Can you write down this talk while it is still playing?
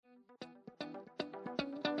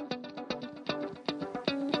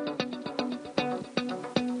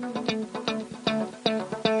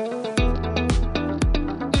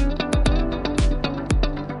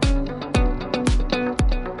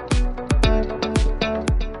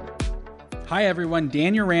Hi everyone,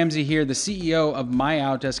 Daniel Ramsey here, the CEO of My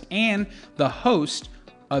Outdesk and the host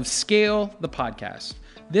of Scale the Podcast.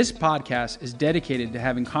 This podcast is dedicated to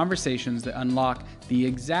having conversations that unlock the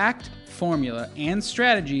exact formula and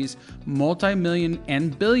strategies multi-million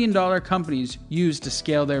and billion-dollar companies use to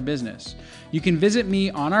scale their business. You can visit me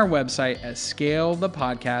on our website at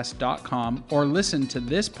scalethepodcast.com or listen to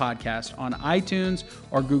this podcast on iTunes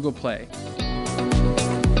or Google Play.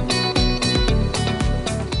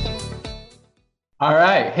 All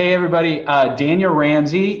right. Hey, everybody. Daniel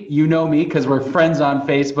Ramsey. You know me because we're friends on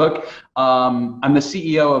Facebook. I'm the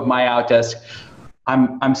CEO of My Outdesk.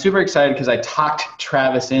 I'm super excited because I talked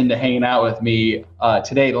Travis into hanging out with me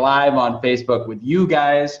today live on Facebook with you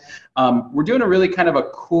guys. We're doing a really kind of a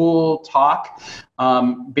cool talk,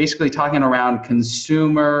 basically talking around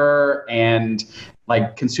consumer and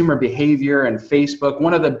like consumer behavior and Facebook.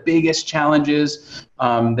 One of the biggest challenges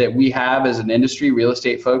that we have as an industry, real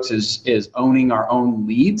estate folks, is owning our own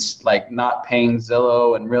leads, like not paying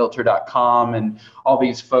Zillow and Realtor.com and all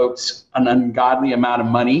these folks an ungodly amount of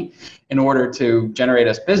money in order to generate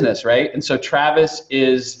us business, right? And so Travis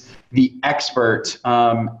is the expert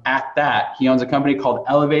at that. He owns a company called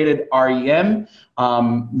Elevated REM.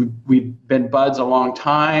 We've been buds a long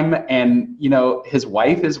time, and you know his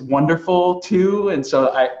wife is wonderful too, and so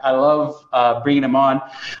I love bringing him on.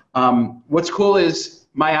 What's cool is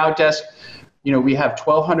My Outdesk. You know, we have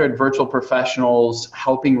 1,200 virtual professionals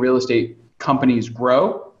helping real estate companies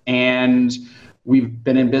grow, and we've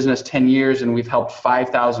been in business 10 years, and we've helped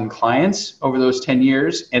 5,000 clients over those 10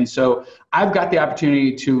 years. And so I've got the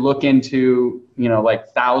opportunity to look into, you know, like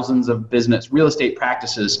thousands of business real estate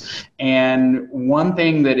practices. And one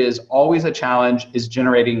thing that is always a challenge is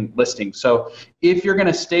generating listings. So if you're going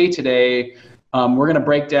to stay today, we're going to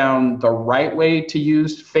break down the right way to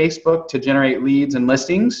use Facebook to generate leads and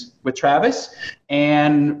listings with Travis.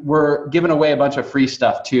 And we're giving away a bunch of free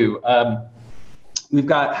stuff too. We've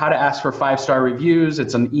got how to ask for 5-star reviews.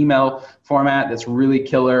 It's an email format that's really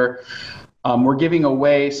killer. We're giving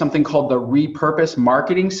away something called the Repurpose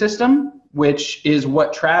Marketing System, which is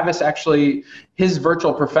what Travis actually, his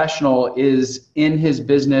virtual professional is in his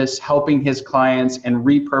business, helping his clients and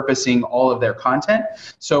repurposing all of their content.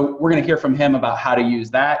 So we're going to hear from him about how to use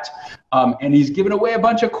that. And he's giving away a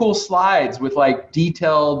bunch of cool slides with like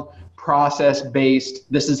detailed process-based,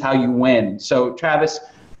 this is how you win. So Travis,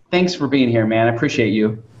 thanks for being here, man. I appreciate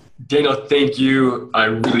you. Daniel, thank you. I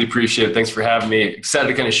really appreciate it. Thanks for having me. Excited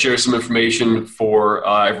to kind of share some information for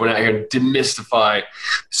everyone out here and demystify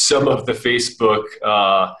some of the Facebook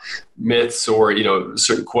myths or, you know,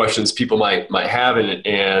 certain questions people might have in it.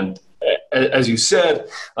 And as you said,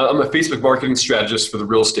 I'm a Facebook marketing strategist for the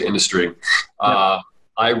real estate industry.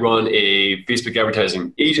 I run a Facebook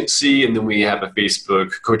advertising agency, and then we have a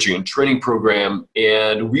Facebook coaching and training program.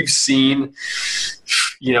 And we've seen,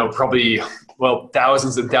 you know, probably,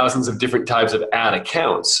 thousands and thousands of different types of ad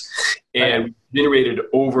accounts. And we generated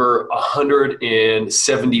over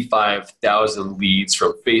 175,000 leads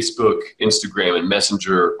from Facebook, Instagram, and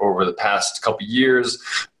Messenger over the past couple of years,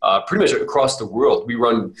 pretty much across the world. We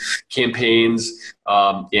run campaigns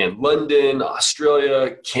in London,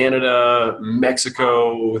 Australia, Canada,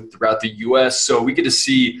 Mexico, throughout the US. So we get to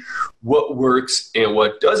see what works and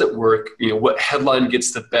what doesn't work, you know, what headline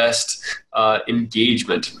gets the best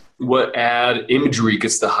engagement, what ad imagery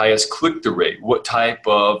gets the highest click-through rate, what type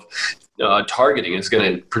of targeting is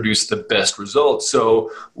going to produce the best results.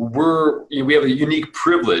 So we have a unique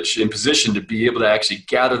privilege and position to be able to actually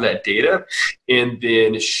gather that data and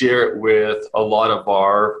then share it with a lot of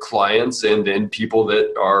our clients and then people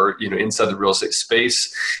that are, you know, inside the real estate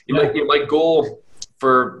space. My goal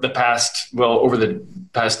for over the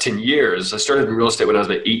past 10 years, I started in real estate when I was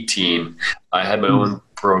about 18. I had my own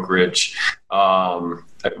brokerage.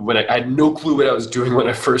 When I had no clue what I was doing when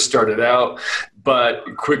I first started out, but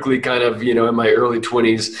quickly kind of, you know, in my early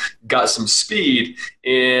 20s, got some speed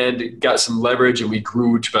and got some leverage, and we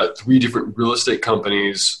grew to about 3 different real estate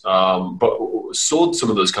companies, but sold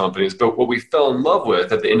some of those companies. But what we fell in love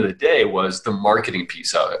with at the end of the day was the marketing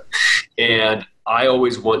piece of it. And I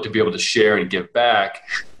always want to be able to share and give back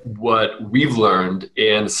what we've learned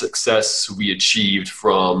and the success we achieved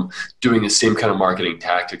from doing the same kind of marketing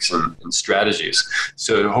tactics and strategies.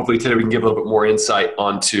 So hopefully today we can give a little bit more insight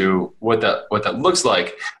onto what that looks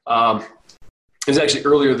like. It was actually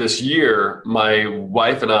earlier this year, my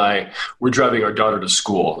wife and I were driving our daughter to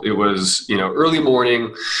school. It was, you know, early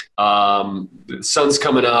morning, the sun's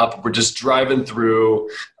coming up. We're just driving through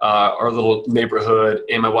our little neighborhood.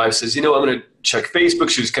 And my wife says, you know, I'm going to check Facebook.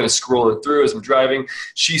 She was kind of scrolling through as I'm driving.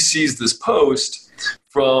 She sees this post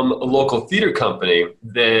from a local theater company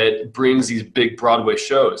that brings these big Broadway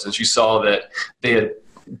shows. And she saw that they had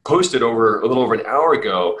posted a little over an hour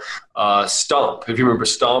ago, Stomp. If you remember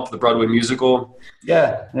Stomp, the Broadway musical.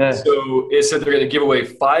 Yeah. So it said they're going to give away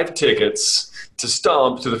 5 tickets to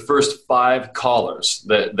Stomp to the first 5 callers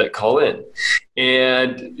that call in.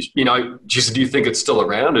 And, she said, do you think it's still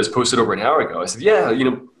around? It was posted over an hour ago. I said, yeah,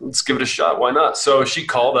 let's give it a shot. Why not? So she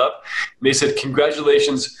called up and they said,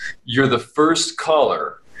 congratulations, you're the first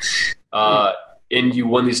caller and you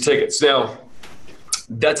won these tickets. Now,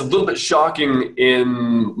 that's a little bit shocking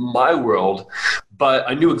in my world, but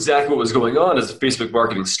I knew exactly what was going on as a Facebook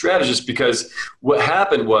marketing strategist, because what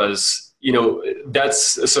happened was,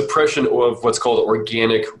 that's a suppression of what's called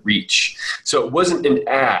organic reach. So it wasn't an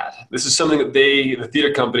ad. This is something that the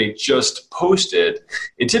theater company just posted.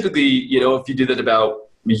 And typically, if you did that about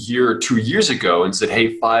a year or 2 years ago and said,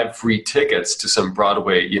 hey, 5 free tickets to some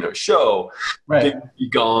Broadway, show, right, they'd be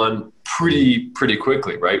gone pretty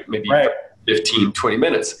quickly, right? Maybe 15, 20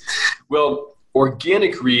 minutes. Well,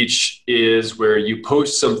 organic reach is where you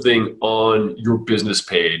post something on your business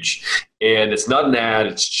page, and it's not an ad,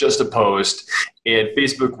 it's just a post, and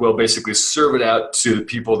Facebook will basically serve it out to the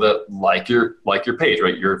people that like your page,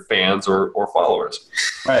 right? Your fans or followers.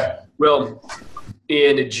 Right. Well,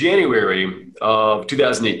 in January of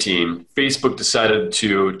 2018, Facebook decided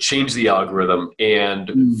to change the algorithm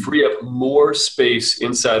and free up more space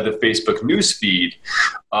inside the Facebook newsfeed.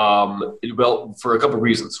 For a couple of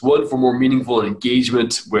reasons. 1, for more meaningful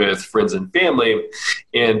engagement with friends and family,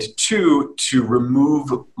 and 2, to remove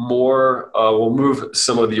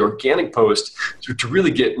some of the organic posts to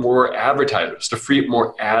really get more advertisers, to free up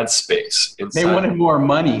more ad space inside. They wanted more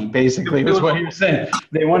money, basically, is what you're saying.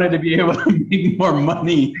 They wanted to be able to make more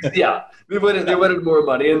money. Yeah. They wanted more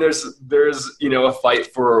money, and there's a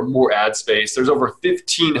fight for more ad space. There's over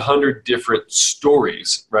 1,500 different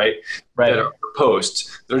stories, right, that are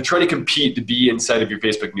posts that are trying to compete to be inside of your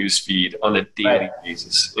Facebook news feed on a daily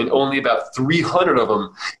basis, and only about 300 of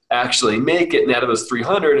them actually make it. And out of those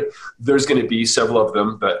 300, there's going to be several of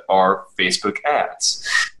them that are Facebook ads.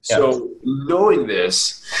 Yep. So knowing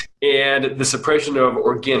this and the suppression of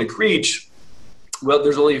organic reach, well,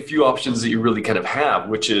 there's only a few options that you really kind of have,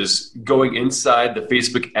 which is going inside the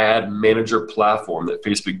Facebook ad manager platform that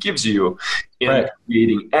Facebook gives you and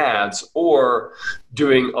creating ads, or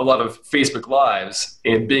doing a lot of Facebook Lives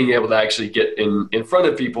and being able to actually get in front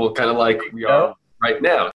of people, kind of like we are right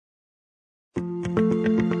now.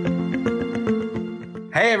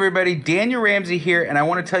 Hey everybody, Daniel Ramsey here, and I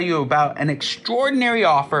want to tell you about an extraordinary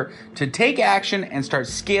offer to take action and start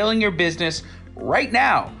scaling your business right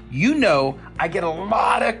now. I get a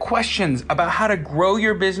lot of questions about how to grow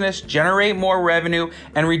your business, generate more revenue,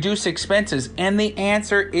 and reduce expenses. And the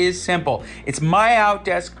answer is simple. It's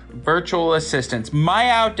MyOutDesk Virtual Assistants.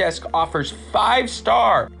 MyOutDesk offers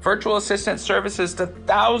 5-star virtual assistant services to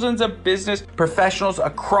thousands of business professionals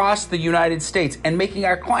across the United States, and making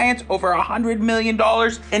our clients over $100 million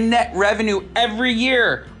in net revenue every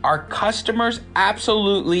year. Our customers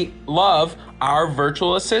absolutely love our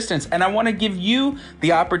virtual assistants, and I want to give you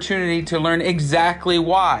the opportunity to learn exactly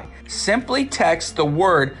why. Simply text the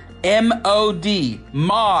word MOD,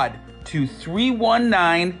 MOD, to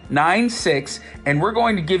 31996, and we're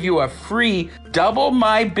going to give you a free Double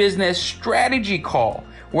My Business strategy call,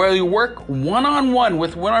 where you work one-on-one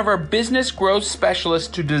with one of our business growth specialists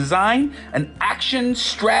to design an action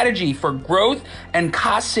strategy for growth and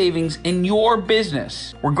cost savings in your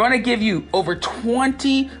business. We're going to give you over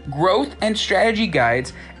 20 growth and strategy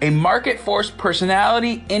guides, a market force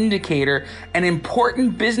personality indicator, an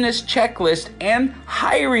important business checklist, and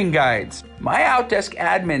hiring guides. MyOutDesk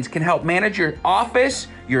admins can help manage your office,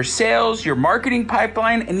 your sales, your marketing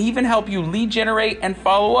pipeline, and even help you lead generate and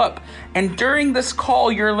follow up. And during this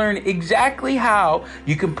call, you'll learn exactly how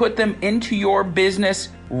you can put them into your business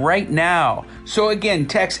right now. So again,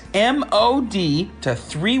 text MOD to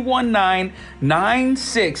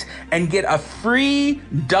 31996 and get a free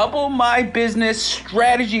Double My Business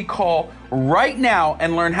strategy call right now,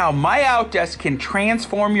 and learn how MyOutDesk can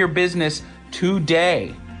transform your business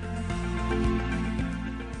today.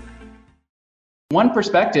 One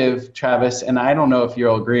perspective, Travis, and I don't know if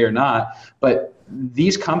you'll agree or not, but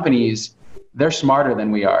these companies, they're smarter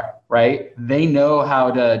than we are, right? They know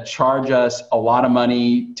how to charge us a lot of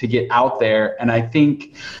money to get out there. And I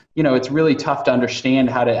think, it's really tough to understand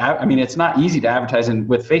how to, it's not easy to advertise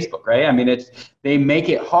with Facebook, right? They make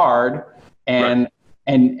it hard, and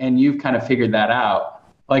you've kind of figured that out.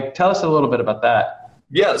 Like, tell us a little bit about that.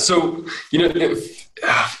 Yeah. So,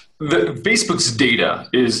 Facebook's data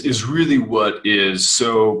is really what is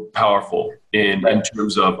so powerful in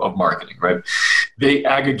terms of marketing, right? They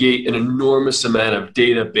aggregate an enormous amount of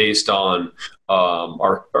data based on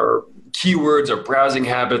our keywords, our browsing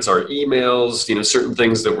habits, our emails, certain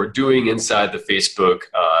things that we're doing inside the Facebook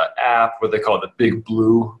app, what they call the Big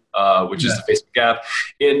Blue, which is the Facebook app.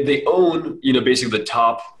 And they own, basically the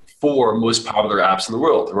top 4 most popular apps in the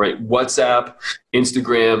world, right? WhatsApp,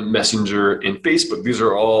 Instagram, Messenger, and Facebook. These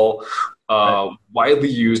are all widely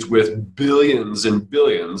used with billions and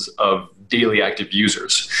billions of daily active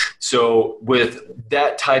users. So with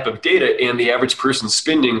that type of data and the average person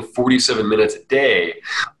spending 47 minutes a day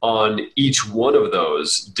on each one of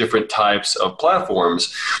those different types of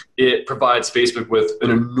platforms, it provides Facebook with an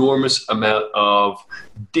enormous amount of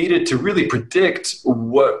data to really predict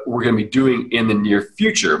what we're going to be doing in the near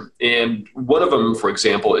future. And one of them, for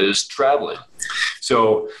example, is traveling.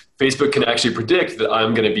 So Facebook can actually predict that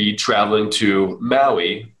I'm going to be traveling to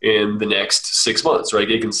Maui in the next 6 months, right?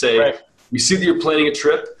 They can say, we see that you're planning a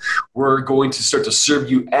trip. We're going to start to serve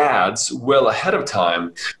you ads well ahead of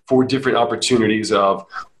time for different opportunities of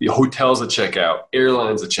the hotels to check out,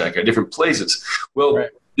 airlines to check out, different places. Well,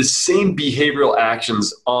 the same behavioral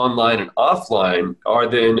actions online and offline are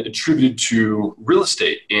then attributed to real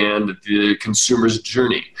estate and the consumer's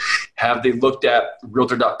journey. Have they looked at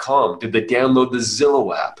Realtor.com? Did they download the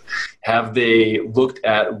Zillow app? Have they looked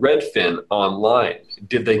at Redfin online?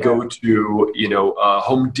 Did they go to,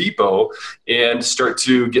 Home Depot and start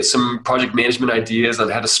to get some project management ideas on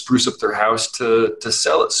how to spruce up their house to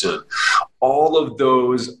sell it soon? All of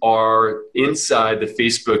those are inside the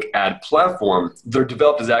Facebook ad platform. They're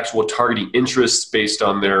developed as actual targeting interests based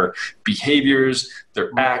on their behaviors, their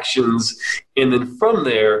actions. And then from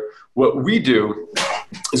there, what we do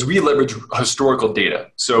is we leverage historical data.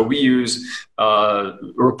 So we use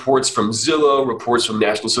reports from Zillow, reports from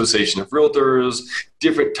National Association of Realtors,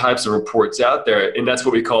 different types of reports out there, and that's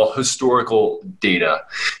what we call historical data.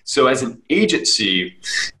 So as an agency,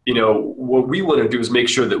 what we want to do is make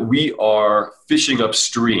sure that we are fishing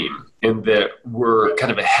upstream and that we're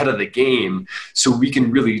kind of ahead of the game so we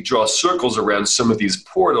can really draw circles around some of these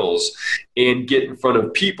portals and get in front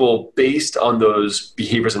of people based on those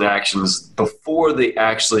behaviors and actions before they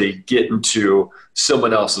actually get into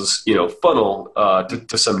someone else's funnel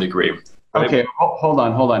to some degree. Right? Okay, hold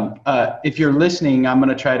on. If you're listening, I'm going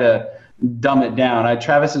to try to dumb it down.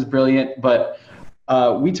 Travis is brilliant, but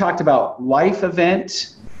we talked about life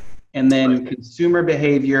event and then consumer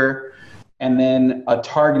behavior and then a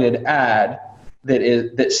targeted ad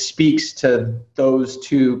that speaks to those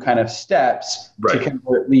 2 kind of steps to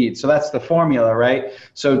convert leads. So that's the formula, right?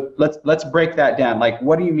 So let's break that down. Like,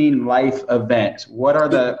 what do you mean life event? What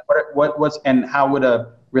are what's and how would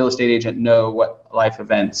a real estate agent know what life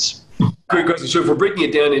events? Great question. So if we're breaking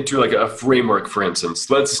it down into like a framework, for instance,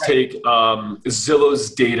 let's take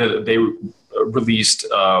Zillow's data that they released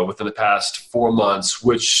within the past 4 months,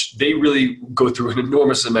 which they really go through an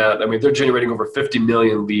enormous amount. I mean, they're generating over 50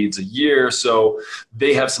 million leads a year. So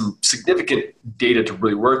they have some significant data to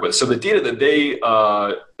really work with. So the data that they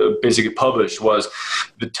basically published was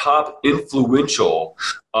the top influential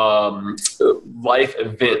life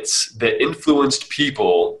events that influenced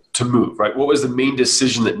people to move, right? What was the main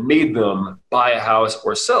decision that made them buy a house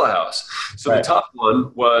or sell a house? So the top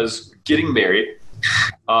one was getting married.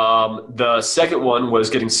 The second one was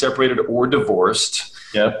getting separated or divorced.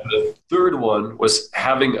 The third one was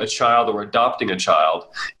having a child or adopting a child.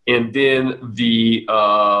 And then the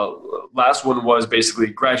last one was basically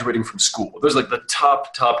graduating from school. Those are like the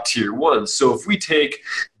top tier ones. So if we take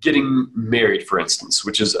getting married, for instance,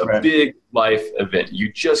 which is a big life event.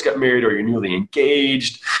 You just got married or you're newly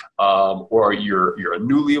engaged or you're a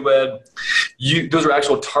newlywed. Those are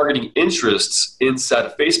actual targeting interests inside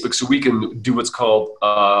of Facebook. So we can do what's called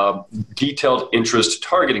detailed interest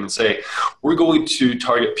targeting and say, we're going to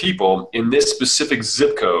target people in this specific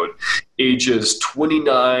zip code, ages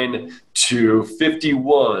 29 to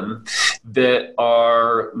 51, that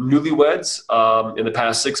are newlyweds in the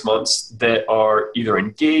past 6 months, that are either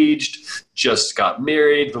engaged, just got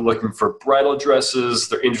married, they're looking for bridal dresses,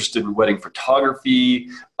 they're interested in wedding photography,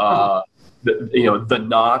 the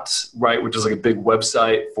Knot, right, which is like a big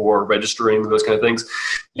website for registering those kind of things.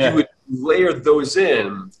 You would layer those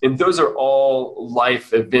in, and those are all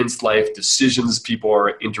life events, life decisions people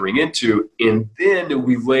are entering into, and then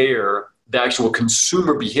we layer the actual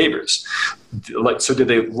consumer behaviors. Like, so did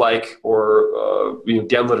they like or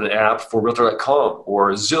download an app for Realtor.com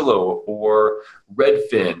or Zillow or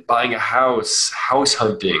Redfin, buying a house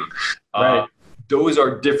hunting? Those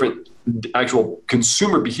are different actual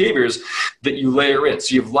consumer behaviors that you layer in.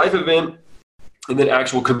 So you have life event, and then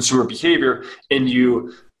actual consumer behavior, and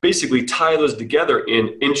you basically tie those together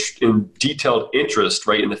in detailed interest,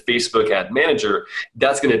 right, in the Facebook ad manager.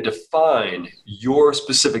 That's going to define your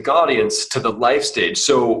specific audience to the life stage.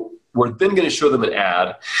 So we're then going to show them an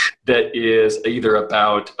ad that is either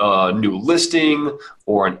about a new listing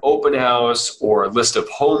or an open house or a list of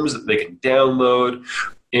homes that they can download.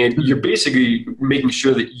 And you're basically making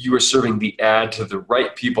sure that you are serving the ad to the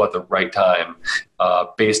right people at the right time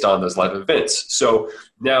based on those live events. So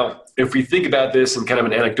now, if we think about this in kind of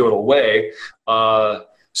an anecdotal way,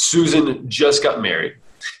 Susan just got married.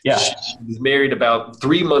 Yeah. She was married about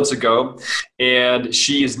 3 months ago, and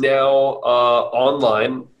she is now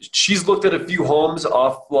online. She's looked at a few homes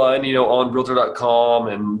offline, on Realtor.com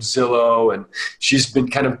and Zillow, and she's been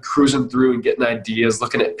kind of cruising through and getting ideas,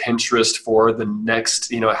 looking at Pinterest for the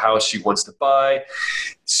next, house she wants to buy.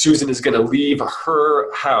 Susan is going to leave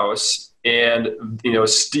her house, and,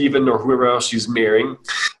 Stephen or whoever else she's marrying,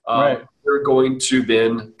 right. They're going to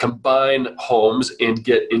then combine homes and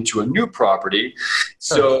get into a new property.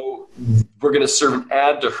 So we're going to serve an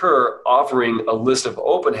ad to her offering a list of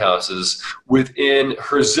open houses within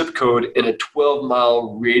her zip code in a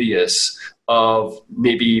 12-mile radius of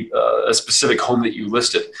maybe a specific home that you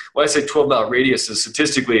listed. When I say 12-mile radius, is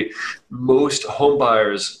statistically most home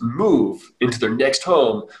buyers move into their next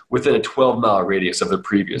home within a 12-mile radius of their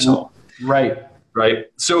previous home. Right.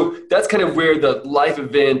 So that's kind of where the life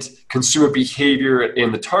event, consumer behavior,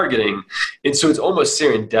 and the targeting. And so it's almost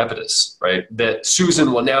serendipitous, right? That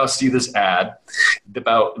Susan will now see this ad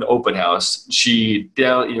about an open house. She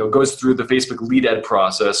goes through the Facebook lead ad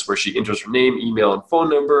process where she enters her name, email, and phone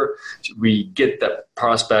number. We get that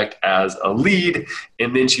prospect as a lead,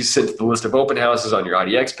 and then she's sent to the list of open houses on your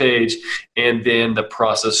IDX page. And then the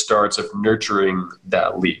process starts of nurturing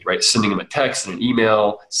that lead, right? Sending them a text and an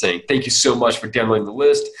email saying, thank you so much for downloading the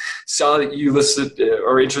list. Saw that you listed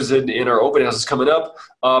or interested in our open houses coming up.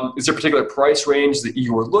 Is there a particular price range that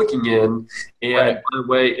you were looking in? And right. By the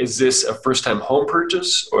way, is this a first-time home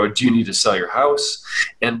purchase, or do you need to sell your house?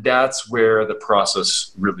 And that's where the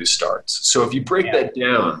process really starts. So if you break that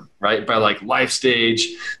down, right, by like life stage,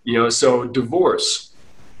 so divorce,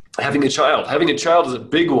 having a child is a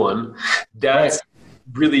big one. That's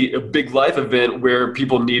really a big life event where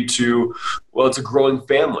people need to, it's a growing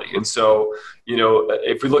family. And so,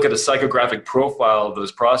 if we look at a psychographic profile of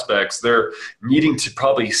those prospects, they're needing to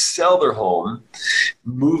probably sell their home,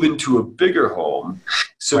 move into a bigger home.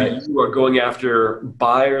 So you are going after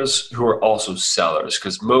buyers who are also sellers,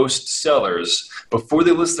 because most sellers, before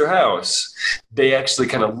they list their house, they actually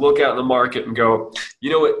kind of look out in the market and go,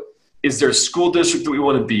 what? Is there a school district that we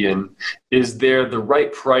want to be in? Is there the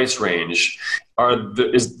right price range?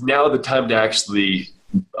 Is now the time to actually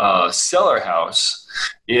sell our house?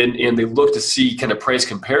 And they look to see kind of price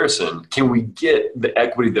comparison. Can we get the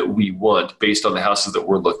equity that we want based on the houses that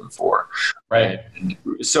we're looking for? Right.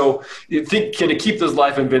 So can it keep those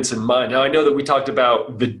life events in mind? Now, I know that we talked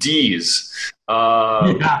about the Ds.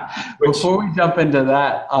 Before we jump into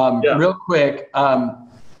that, real quick,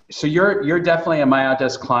 so you're definitely a My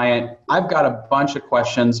Outdesk client. I've got a bunch of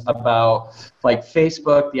questions about like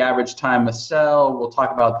Facebook, the average time to sell. We'll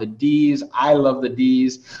talk about the Ds. I love the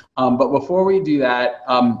Ds. But before we do that,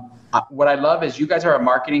 what I love is you guys are a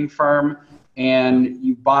marketing firm and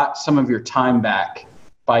you bought some of your time back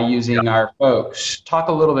by using our folks. Talk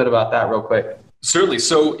a little bit about that real quick. Certainly.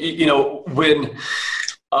 So, when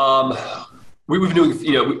we've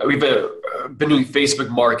been doing Facebook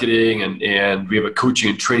marketing and we have a coaching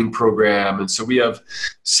and training program. And so we have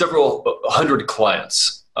several hundred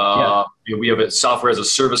clients. We have a software as a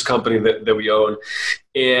service company that we own.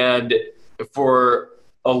 And for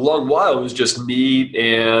a long while, it was just me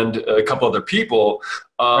and a couple other people.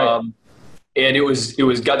 And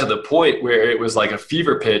it got to the point where it was like a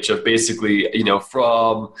fever pitch of basically,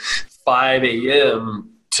 from 5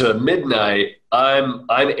 a.m. to midnight, I'm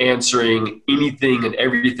answering anything and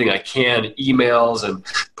everything I can, emails and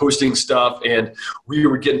posting stuff. And we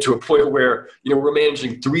were getting to a point where, we're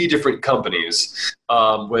managing 3 different companies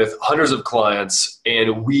with hundreds of clients,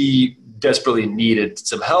 and we desperately needed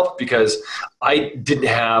some help because I didn't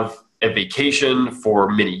have a vacation for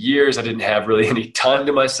many years. I didn't have really any time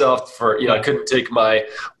to myself I couldn't take my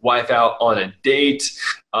wife out on a date.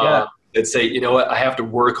 And say, I have to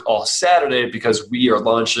work all Saturday because we are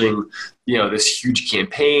launching, this huge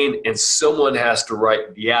campaign, and someone has to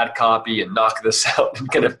write the ad copy and knock this out and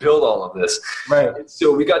kind of build all of this. Right. And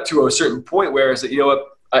so we got to a certain point where I said,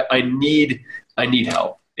 I need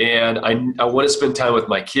help, and I want to spend time with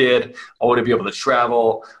my kid. I want to be able to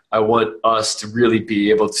travel. I want us to really be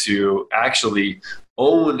able to actually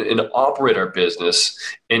own and operate our business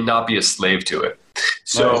and not be a slave to it.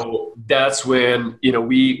 So that's when,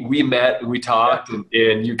 we met and we talked and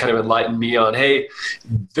you kind of enlightened me on, hey,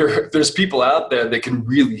 there's people out there that can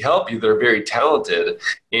really help you. They're very talented.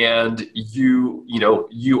 And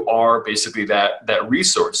you are basically that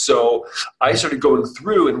resource. So I started going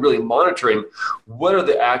through and really monitoring what are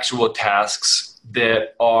the actual tasks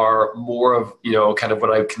that are more of, kind of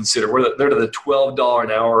what I consider, they're the $12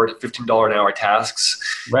 an hour to $15 an hour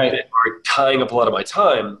tasks that are tying up a lot of my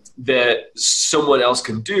time that someone else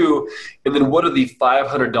can do. And then what are the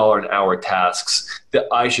 $500 an hour tasks that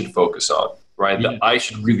I should focus on, right? That I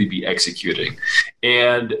should really be executing.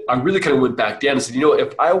 And I really kind of went back down and said,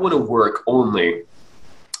 if I want to work only,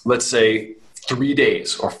 let's say 3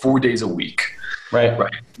 days or 4 days a week,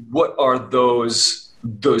 right? What are those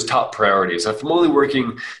top priorities? If I'm only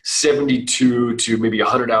working 72 to maybe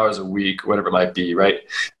 100 hours a week, whatever it might be, right?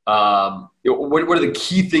 What are the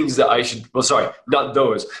key things that I should, well, sorry, not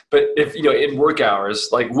those, but if, in work hours,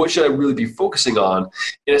 like what should I really be focusing on?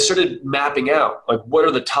 And I started mapping out, like, what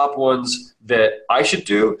are the top ones that I should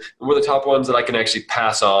do? And what are the top ones that I can actually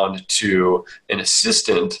pass on to an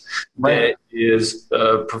assistant that is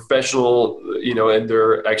a professional, and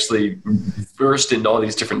they're actually versed in all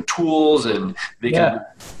these different tools and they can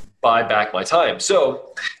buy back my time.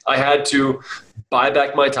 So I had to buy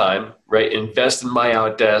back my time, right? Invest in my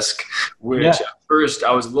Outdesk, which at first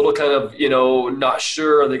I was a little kind of, not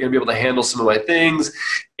sure, are they going to be able to handle some of my things?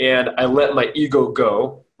 And I let my ego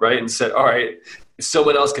go, right? And said, all right,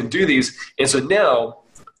 someone else can do these. And so now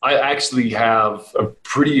I actually have a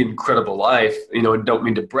pretty incredible life, and don't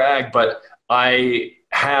mean to brag, but I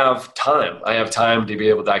have time. I have time to be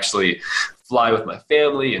able to actually fly with my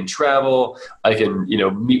family and travel. I can,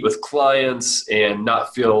 meet with clients and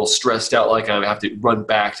not feel stressed out like I have to run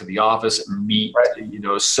back to the office and meet,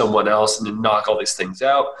 someone else and then knock all these things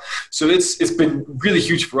out. So it's been really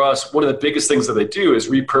huge for us. One of the biggest things that I do is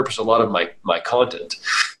repurpose a lot of my content.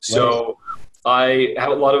 So I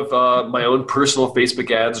have a lot of my own personal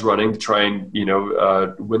Facebook ads running to try and,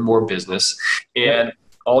 win more business. And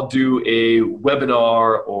I'll do a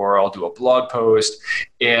webinar or I'll do a blog post,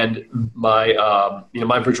 and my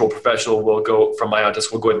my virtual professional will go from my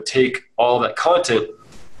Outdesk will go ahead and take all that content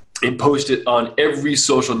and post it on every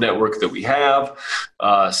social network that we have,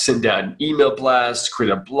 send out an email blast,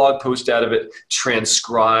 create a blog post out of it,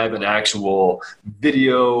 transcribe an actual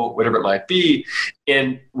video, whatever it might be.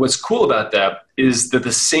 And what's cool about that is that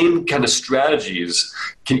the same kind of strategies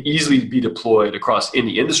can easily be deployed across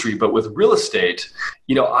any industry. But with real estate,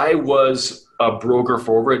 I was a broker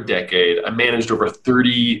for over a decade. I managed over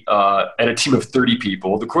 30, and a team of 30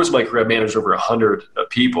 people. The course of my career, I managed over 100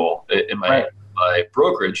 people in my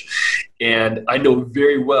brokerage. And I know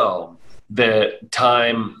very well that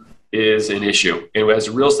time is an issue. And as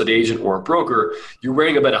a real estate agent or a broker, you're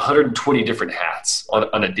wearing about 120 different hats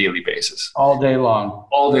on a daily basis. All day long.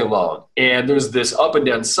 All day long. And there's this up and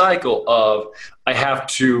down cycle of I have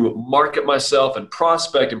to market myself and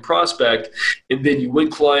prospect, and then you win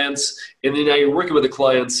clients, and then now you're working with the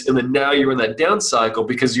clients, and then now you're in that down cycle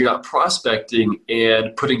because you're not prospecting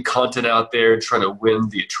and putting content out there trying to win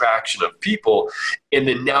the attraction of people. And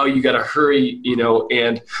then now you got to hurry,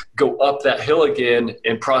 and go up that hill again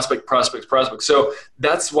and prospect. So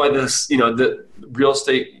that's why this, the real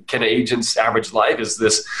estate kind of agent's average life is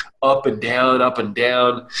this up and down.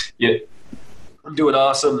 I'm doing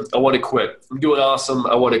awesome, I want to quit. I'm doing awesome,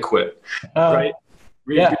 I want to quit. Right?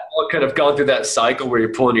 You've all kind of gone through that cycle where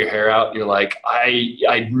you're pulling your hair out and you're like,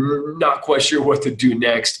 I'm not quite sure what to do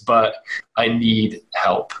next, but I need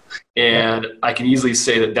help. And I can easily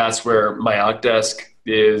say that that's where my Outdesk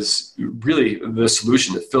is really the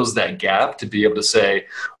solution that fills that gap to be able to say,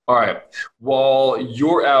 all right, while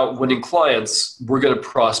you're out winning clients, we're going to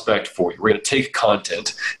prospect for you. We're going to take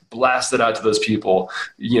content, blast it out to those people,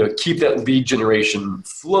 keep that lead generation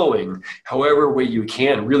flowing however way you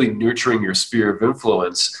can, really nurturing your sphere of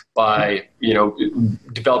influence by,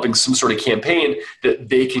 developing some sort of campaign that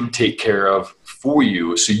they can take care of for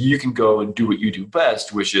you so you can go and do what you do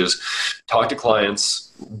best, which is talk to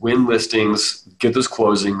clients, win listings, get those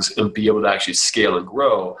closings, and be able to actually scale and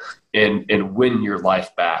grow and win your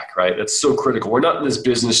life back, right? That's so critical. We're not in this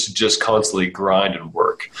business to just constantly grind and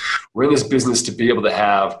work. We're in this business to be able to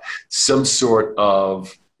have some sort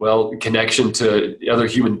of, connection to other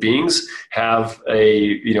human beings, have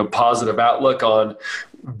a, positive outlook on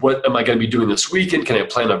what am I going to be doing this weekend? Can I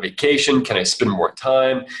plan a vacation? Can I spend more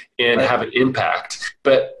time and have an impact?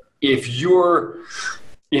 But if you're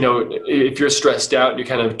stressed out and you're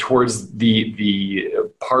kind of towards the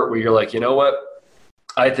part where you're like, you know what?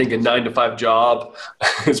 I think a 9-to-5 job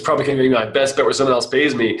is probably going to be my best bet where someone else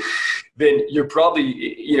pays me, then you're probably,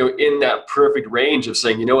 in that perfect range of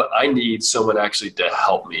saying, you know what, I need someone actually to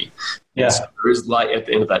help me. Yeah. And so there is light at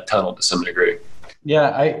the end of that tunnel to some degree.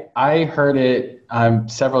 Yeah, I heard it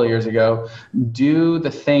several years ago. Do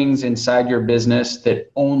the things inside your business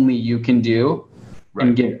that only you can do, right,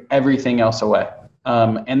 and give everything else away.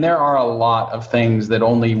 And there are a lot of things that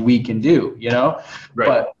only we can do, right,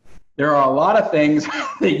 but there are a lot of things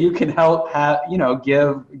that you can help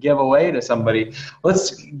give away to somebody.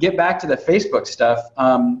 Let's get back to the Facebook stuff.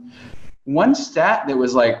 One stat that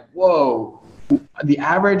was like, whoa, the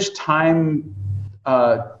average time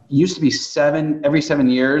used to be every 7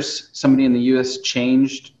 years, somebody in the US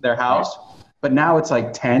changed their house, but now it's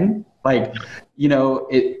like 10. Like,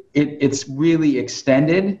 it's really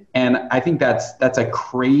extended. And I think that's a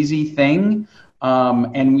crazy thing.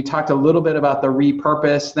 And we talked a little bit about the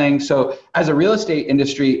repurpose thing. So as a real estate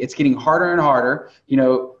industry, it's getting harder and harder.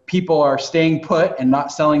 People are staying put and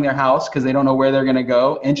not selling their house because they don't know where they're going to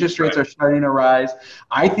go. Interest rates are starting to rise.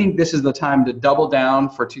 I think this is the time to double down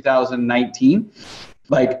for 2019.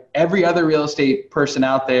 Like every other real estate person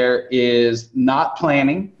out there is not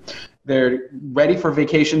planning. They're ready for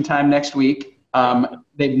vacation time next week.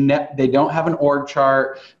 They don't have an org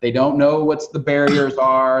chart. They don't know what's the barriers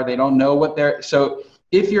are. They don't know what so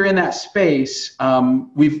if you're in that space,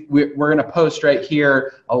 we're going to post right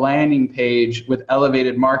here a landing page with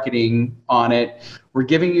elevated marketing on it. We're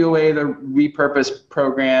giving you away the repurpose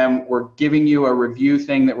program. We're giving you a review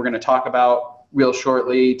thing that we're going to talk about real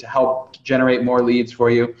shortly to help generate more leads for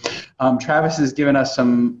you. Travis has given us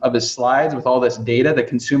some of his slides with all this data, the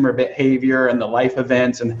consumer behavior and the life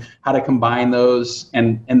events and how to combine those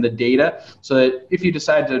and the data so that if you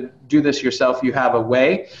decide to do this yourself, you have a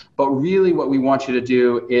way. But really what we want you to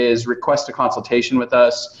do is request a consultation with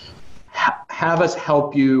us. Have us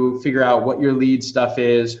help you figure out what your lead stuff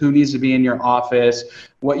is, who needs to be in your office,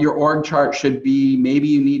 what your org chart should be. Maybe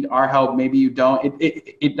you need our help, maybe you don't.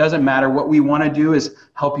 It doesn't matter. What we want to do is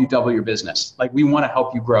help you double your business. Like we want to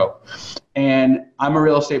help you grow. And I'm a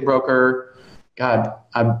real estate broker. God,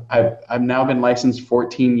 I've now been licensed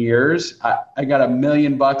 14 years. I got $1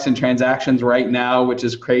 million in transactions right now, which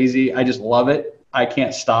is crazy. I just love it. I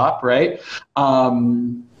can't stop, right?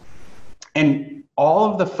 And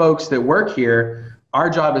all of the folks that work here, our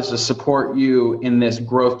job is to support you in this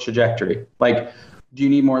growth trajectory. Like, do you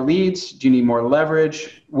need more leads? Do you need more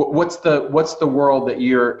leverage? What's the world that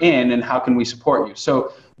you're in and how can we support you?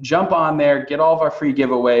 So jump on there, get all of our free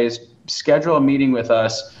giveaways, schedule a meeting with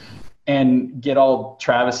us and get all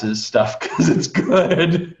Travis's stuff because it's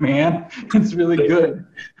good, man. It's really good.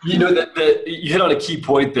 That you hit on a key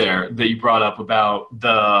point there that you brought up about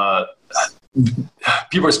the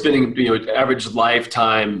people are spending, average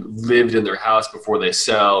lifetime lived in their house before they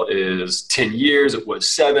sell is 10 years. It was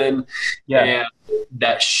 7. Yeah. And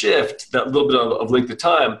that shift, that little bit of length of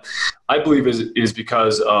time, I believe is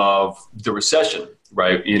because of the recession,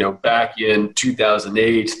 right? Back in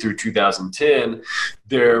 2008 through 2010,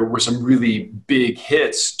 there were some really big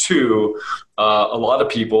hits to a lot of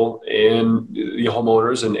people and the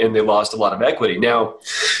homeowners, and they lost a lot of equity. Now,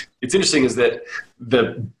 it's interesting is that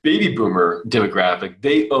the baby boomer demographic,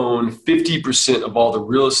 they own 50% of all the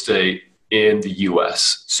real estate in the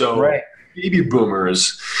US. So baby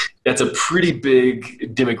boomers, that's a pretty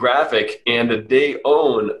big demographic, and that they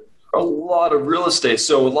own a lot of real estate.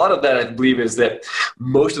 So a lot of that, I believe, is that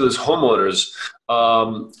most of those homeowners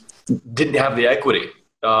didn't have the equity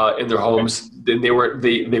in their homes. Then they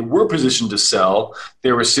were positioned to sell.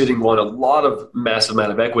 They were sitting on a lot of massive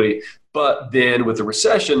amount of equity. But then with the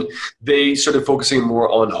recession, they started focusing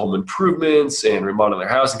more on home improvements and remodeling their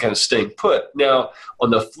house and kind of staying put. Now, on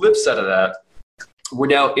the flip side of that, we're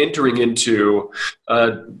now entering into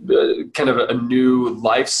kind of a new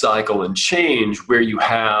life cycle and change where you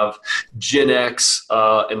have Gen X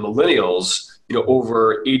and millennials,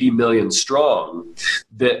 over 80 million strong,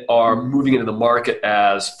 that are moving into the market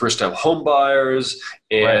as first-time home buyers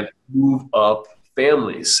and move up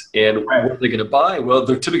families. And what are they going to buy? Well,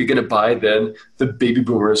 they're typically going to buy then the baby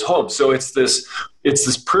boomers' home. So it's this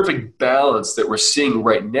perfect balance that we're seeing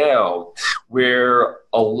right now, where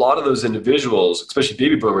a lot of those individuals, especially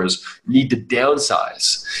baby boomers, need to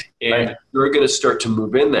downsize, and they're going to start to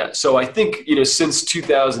move in that. So I think, since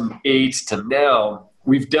 2008 to now,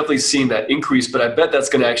 we've definitely seen that increase, but I bet that's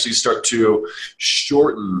going to actually start to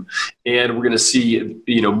shorten, and we're going to see,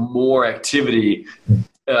 more activity,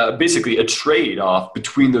 basically a trade-off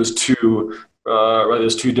between those two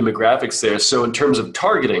there's two demographics there. So in terms of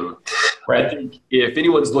targeting, Right. I think if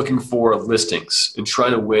anyone's looking for listings and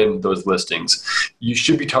trying to win those listings, you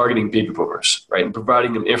should be targeting baby boomers, right? And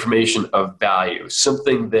providing them information of value,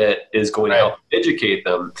 something that is going to help educate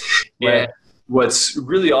them. Right. And what's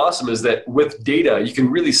really awesome is that with data, you can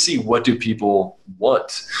really see what do people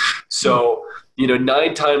want. So,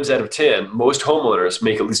 9 times out of 10, most homeowners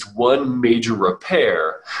make at least one major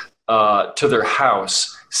repair to their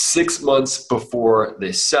house 6 months before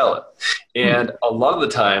they sell it. And a lot of the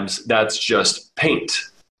times that's just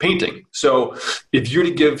painting. So if you're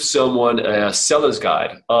to give someone a seller's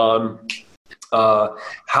guide on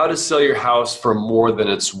how to sell your house for more than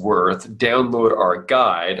it's worth, download our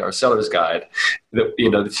guide, our seller's guide,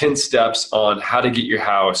 the 10 steps on how to get your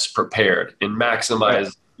house prepared and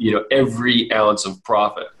maximize, every ounce of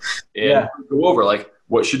profit. And go over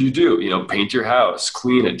what should you do? Paint your house,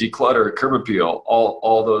 clean it, declutter, curb appeal,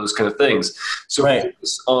 all those kind of things. So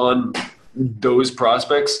focus on those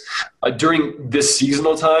prospects. During this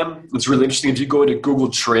seasonal time, it's really interesting. If you go into Google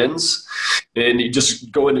Trends and you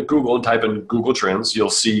just go into Google and type in Google Trends, you'll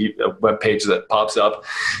see a web page that pops up.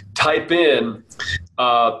 Type in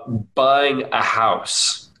buying a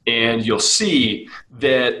house. And you'll see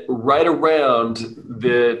that right around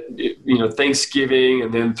the Thanksgiving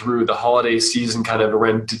and then through the holiday season, kind of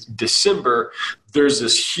around December, there's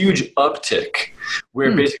this huge uptick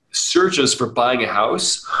where basically searches for buying a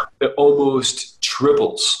house, it almost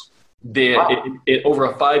triples. Then over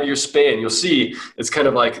a 5-year span, you'll see it's kind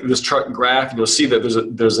of like this chart and graph, and you'll see that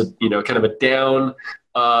there's a kind of a down.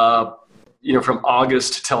 From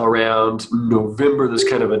August till around November, there's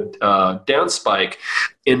kind of a down spike.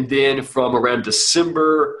 And then from around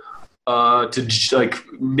December to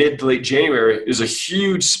mid to late January, there's a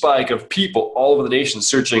huge spike of people all over the nation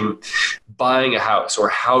searching buying a house or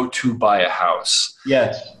how to buy a house.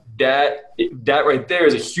 Yes. That right there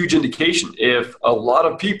is a huge indication. If a lot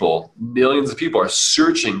of people, millions of people, are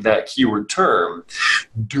searching that keyword term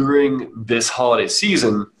during this holiday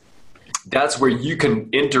season, that's where you can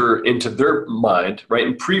enter into their mind, right,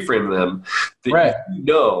 and pre-frame them that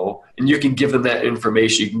and you can give them that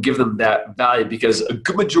information. You can give them that value, because a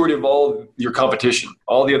good majority of all your competition,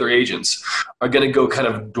 all the other agents, are going to go kind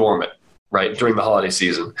of dormant, right, during the holiday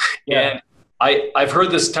season. Yeah. And I've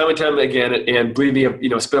heard this time and time again, and believe me,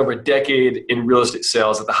 I've spent over a decade in real estate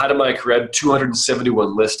sales. At the height of my career, I had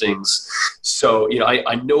 271 listings. So,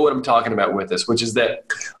 I know what I'm talking about with this, which is that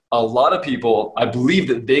a lot of people, I believe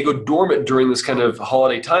that they go dormant during this kind of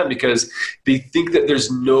holiday time because they think that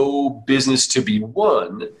there's no business to be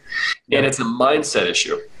won, and it's a mindset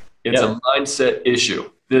issue. It's a mindset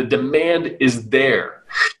issue. The demand is there.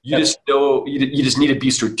 You just know, you just need to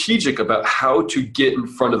be strategic about how to get in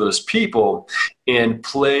front of those people and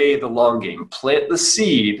play the long game, plant the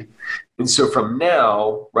seed. And so from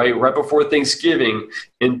now, right before Thanksgiving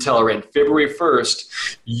until around February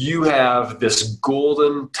 1st, you have this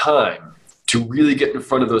golden time to really get in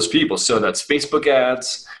front of those people. So that's Facebook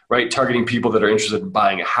ads, right? Targeting people that are interested in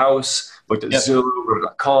buying a house, looked at Zillow,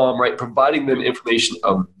 Realtor.com, right? Providing them information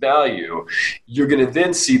of value. You're going to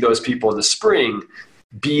then see those people in the spring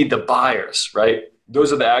be the buyers, right?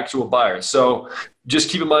 Those are the actual buyers. So just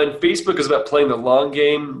keep in mind, Facebook is about playing the long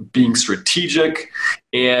game, being strategic,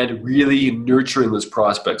 and really nurturing those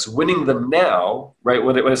prospects. Winning them now, right?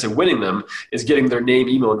 When I say winning them, is getting their name,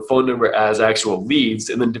 email, and phone number as actual leads,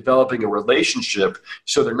 and then developing a relationship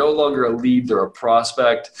so they're no longer a lead, they're a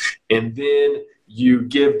prospect. And then you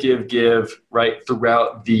give, right,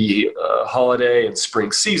 throughout the holiday and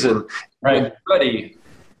spring season. Right. When you're ready,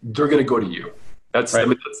 they're going to go to you. That's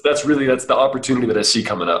really the opportunity that I see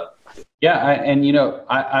coming up. Yeah,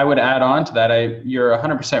 I would add on to that. You're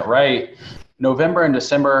 100% right. November and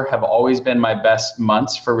December have always been my best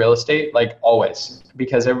months for real estate, like always,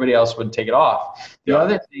 because everybody else would take it off. The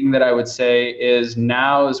other thing that I would say is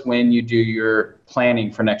now is when you do your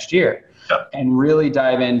planning for next year. And really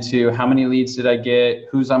dive into how many leads did I get,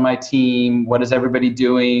 who's on my team, what is everybody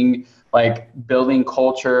doing, like building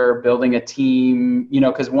culture, building a team,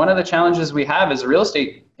 because one of the challenges we have as a real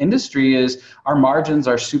estate industry is our margins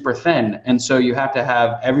are super thin. And so you have to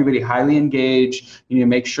have everybody highly engaged. You need to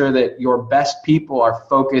make sure that your best people are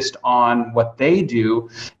focused on what they do,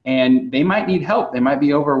 and they might need help. They might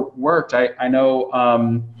be overworked. I know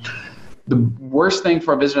the worst thing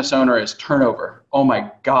for a business owner is turnover. Oh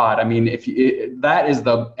my God. I mean,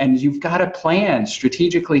 and you've got to plan,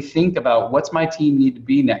 strategically think about what's my team need to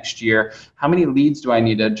be next year? How many leads do I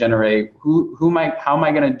need to generate? How am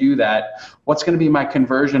I going to do that? What's going to be my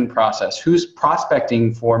conversion process? Who's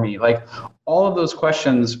prospecting for me? Like all of those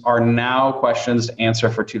questions are now questions to answer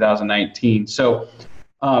for 2019. So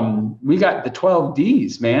We got the 12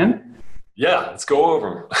 Ds, man. Yeah, let's go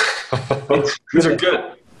over them. These are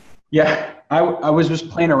good. Yeah, I was just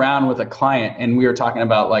playing around with a client and we were talking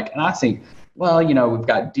about like, and I think, well, we've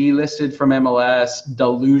got delisted from MLS,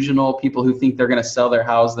 delusional people who think they're going to sell their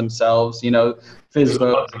house themselves,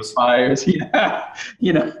 Facebook buyers,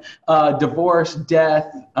 divorce,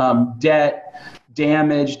 death, debt,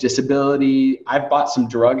 damage, disability. I've bought some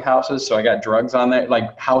drug houses, so I got drugs on there,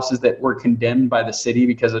 like houses that were condemned by the city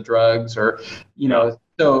because of drugs, or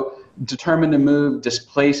so determined to move,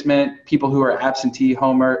 displacement, people who are absentee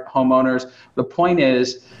homeowners. The point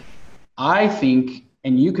is, I think,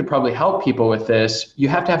 and you could probably help people with this, you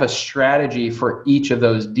have to have a strategy for each of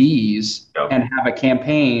those Ds and have a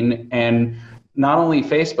campaign, and not only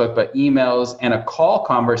Facebook, but emails and a call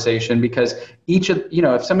conversation, because each of,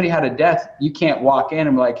 if somebody had a death, you can't walk in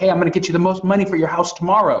and be like, hey, I'm going to get you the most money for your house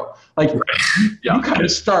tomorrow. Like you kind of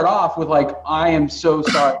start off with like, I am so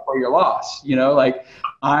sorry for your loss,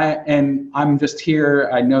 I'm just here.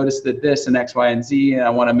 I noticed that this and X, Y, and Z, and I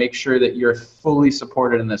want to make sure that you're fully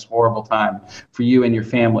supported in this horrible time for you and your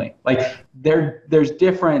family. Like there's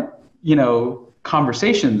different,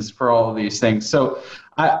 conversations for all of these things. So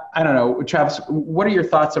I don't know, Travis, what are your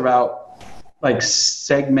thoughts about like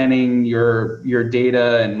segmenting your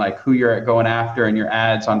data and like who you're going after in your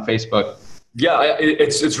ads on Facebook? Yeah,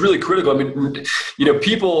 it's really critical. I mean,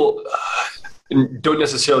 people don't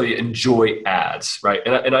necessarily enjoy ads, right?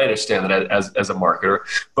 And I understand that as a marketer,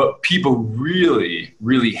 but people really,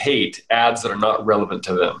 really hate ads that are not relevant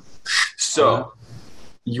to them. So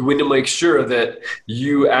you want to make sure that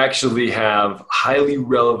you actually have highly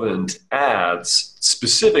relevant ads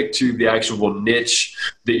specific to the actual niche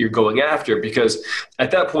that you're going after, because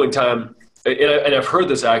at that point in time, and I've heard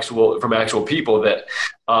this from actual people that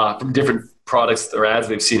from different products or ads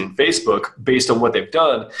they've seen in Facebook based on what they've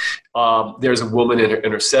done. There's a woman in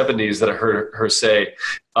her 70s that I heard her say,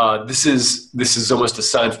 this is almost a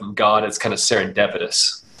sign from God. It's kind of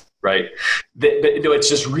serendipitous, right? It's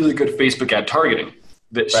just really good Facebook ad targeting,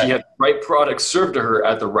 that she had the right products served to her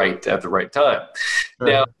at the right time. Sure.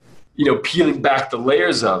 Now, peeling back the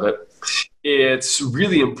layers of it, it's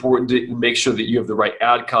really important to make sure that you have the right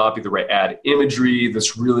ad copy, the right ad imagery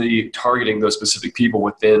that's really targeting those specific people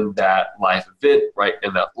within that life event, right,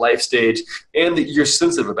 in that life stage, and that you're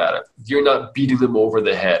sensitive about it. You're not beating them over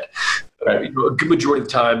the head. Right. A good majority of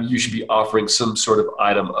the time, you should be offering some sort of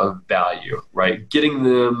item of value, right? Getting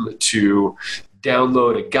them to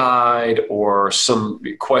download a guide or some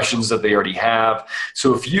questions that they already have.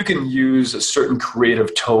 So if you can use a certain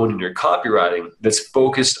creative tone in your copywriting that's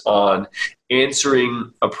focused on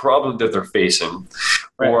answering a problem that they're facing,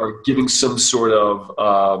 or giving some sort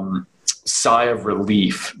of sigh of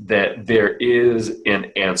relief that there is an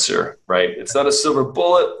answer, right? It's not a silver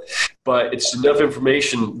bullet, but it's enough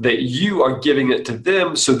information that you are giving it to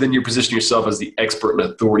them, so then you're positioning yourself as the expert and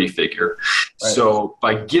authority figure. Right. So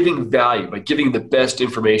by giving value, by giving the best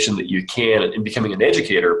information that you can and becoming an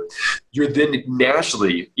educator, you're then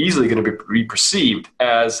naturally, easily going to be perceived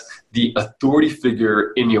as the authority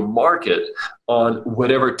figure in your market on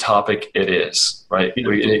whatever topic it is, right? And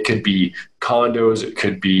it could be condos, it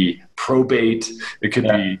could be probate, it could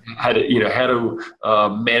be how to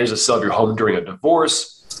manage the sale of your home during a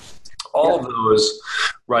divorce. All of those,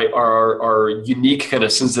 right, are unique kind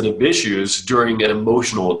of sensitive issues during an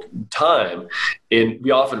emotional time. And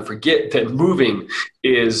we often forget that moving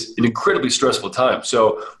is an incredibly stressful time.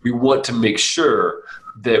 So we want to make sure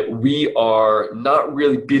that we are not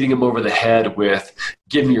really beating them over the head with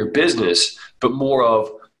give me your business, but more of,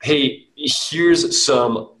 hey, here's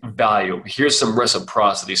some value, here's some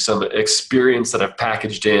reciprocity, some experience that I've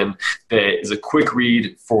packaged in that is a quick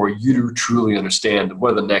read for you to truly understand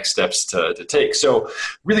what are the next steps to take. So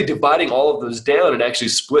really dividing all of those down and actually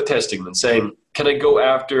split testing them and saying, can I go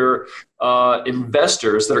after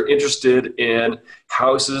investors that are interested in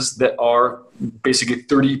houses that are basically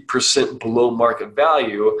 30% below market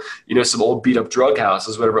value, some old beat up drug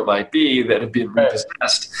houses, whatever it might be, that have been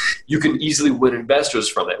repossessed. You can easily win investors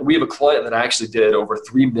from that. We have a client that actually did over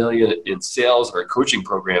 $3 million in sales in our coaching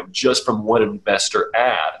program just from one investor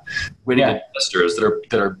ad, winning investors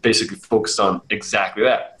that are basically focused on exactly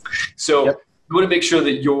that. So you want to make sure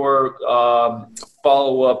that your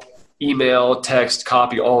follow-up email, text,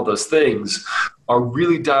 copy, all of those things are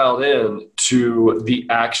really dialed in to the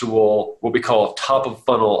actual, what we call top of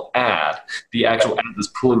funnel ad, the actual ad that's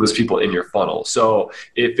pulling those people in your funnel. So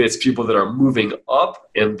if it's people that are moving up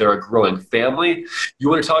and they're a growing family, you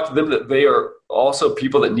want to talk to them that they are also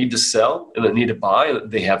people that need to sell and that need to buy.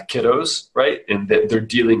 They have kiddos, right? And that they're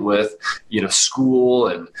dealing with, school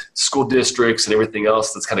and school districts and everything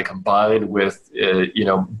else that's kind of combined with,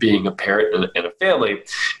 being a parent and a family.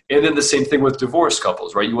 And then the same thing with divorced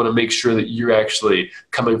couples, right? You want to make sure that you're actually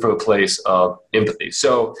coming from a place of empathy.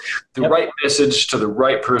 So the right message to the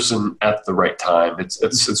right person at the right time,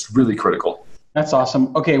 it's really critical. That's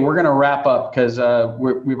awesome. Okay, we're going to wrap up because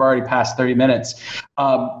we've already passed 30 minutes.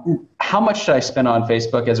 How much should I spend on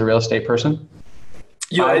Facebook as a real estate person?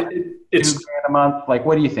 It's $2,000 a month. Like,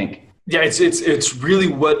 what do you think? Yeah, it's really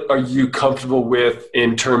what are you comfortable with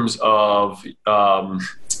in terms of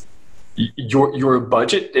your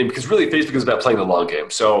budget, and because really Facebook is about playing the long game.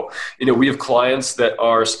 So we have clients that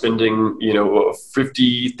are spending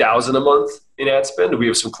 $50,000 a month in ad spend. We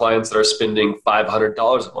have some clients that are spending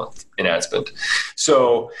 $500 a month in ad spend.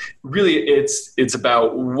 So really it's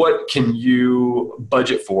about what can you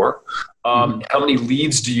budget for, how many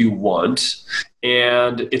leads do you want,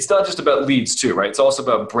 and it's not just about leads too, right? It's also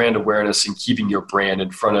about brand awareness and keeping your brand in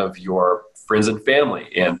front of your friends and family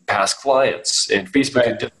and past clients. And Facebook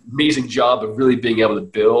did an amazing job of really being able to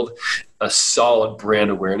build a solid brand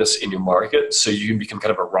awareness in your market, so you can become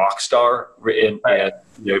kind of a rock star and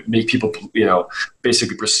make people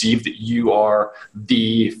basically perceive that you are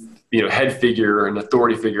the head figure and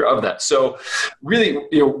authority figure of that. So really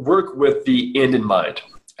work with the end in mind.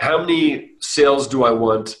 How many sales do I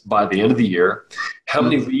want by the end of the year? How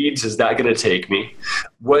many leads is that going to take me?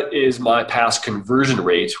 What is my past conversion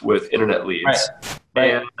rate with internet leads?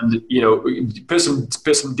 Right. And put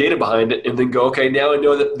some data behind it, and then go, okay, now I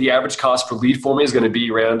know that the average cost per lead for me is going to be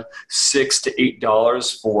around $6 to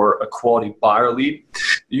 $8 for a quality buyer lead.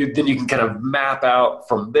 Then you can kind of map out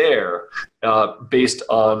from there based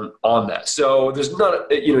on that. So there's not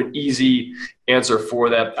an easy answer for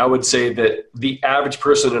that. I would say that the average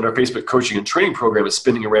person in our Facebook coaching and training program is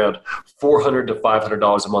spending around $400 to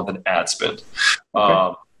 $500 a month in ad spend.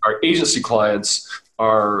 Our agency clients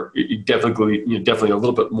are definitely a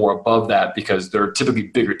little bit more above that, because they're typically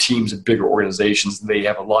bigger teams and bigger organizations. They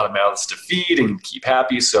have a lot of mouths to feed and keep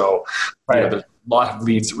happy. So there's a lot of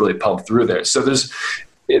leads that really pump through there. So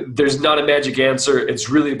there's not a magic answer. It's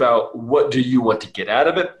really about what do you want to get out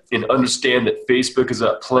of it, and understand that Facebook is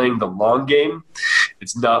about playing the long game.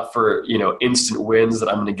 It's not for, instant wins that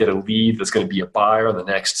I'm going to get a lead that's going to be a buyer in the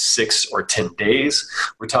next 6 or 10 days.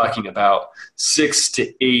 We're talking about 6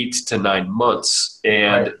 to 8 to 9 months.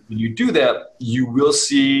 And when you do that, you will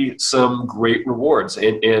see some great rewards.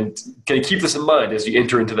 And kind of keep this in mind as you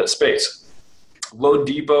enter into that space. Loan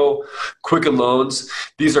Depot, Quicken Loans,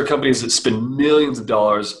 these are companies that spend millions of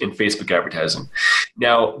dollars in Facebook advertising.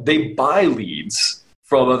 Now, they buy leads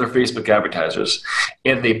from other Facebook advertisers,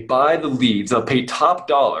 and they buy the leads. They'll pay top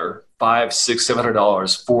dollar, $500, $600,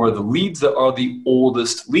 $700 for the leads that are the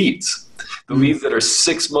oldest leads. The leads that are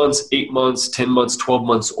 6 months, 8 months, 10 months, 12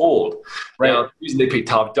 months old. Now, the reason they pay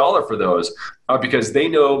top dollar for those are because they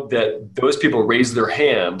know that those people raised their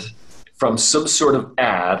hand from some sort of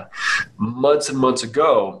ad months and months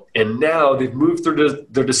ago, and now they've moved through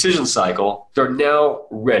their decision cycle. They're now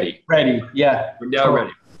ready. Ready, yeah. They're now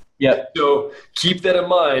ready. Yeah. So keep that in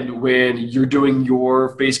mind when you're doing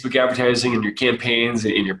your Facebook advertising and your campaigns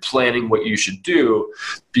and you're planning what you should do,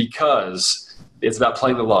 because it's about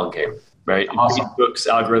playing the long game, right? Awesome. Facebook's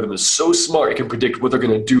algorithm is so smart, it can predict what they're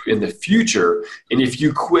going to do in the future. And if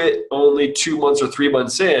you quit only 2 months or 3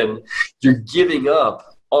 months in, you're giving up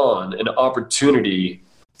on an opportunity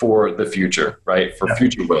for the future, right? For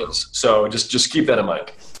future wins. So just keep that in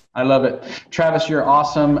mind. I love it. Travis, you're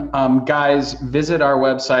awesome. Guys, visit our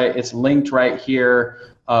website. It's linked right here.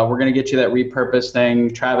 We're going to get you that repurpose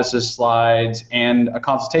thing, Travis's slides, and a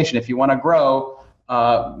consultation. If you want to grow,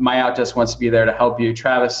 My Outdesk wants to be there to help you.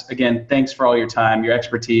 Travis, again, thanks for all your time, your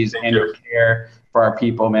expertise, and your care for our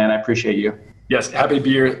people, man. I appreciate you. Yes, happy to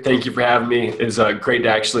be here. Thank you for having me. It's great to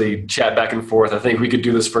actually chat back and forth. I think we could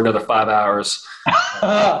do this for another 5 hours.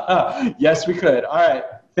 Yes, we could. All right.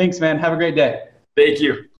 Thanks, man. Have a great day. Thank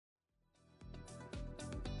you.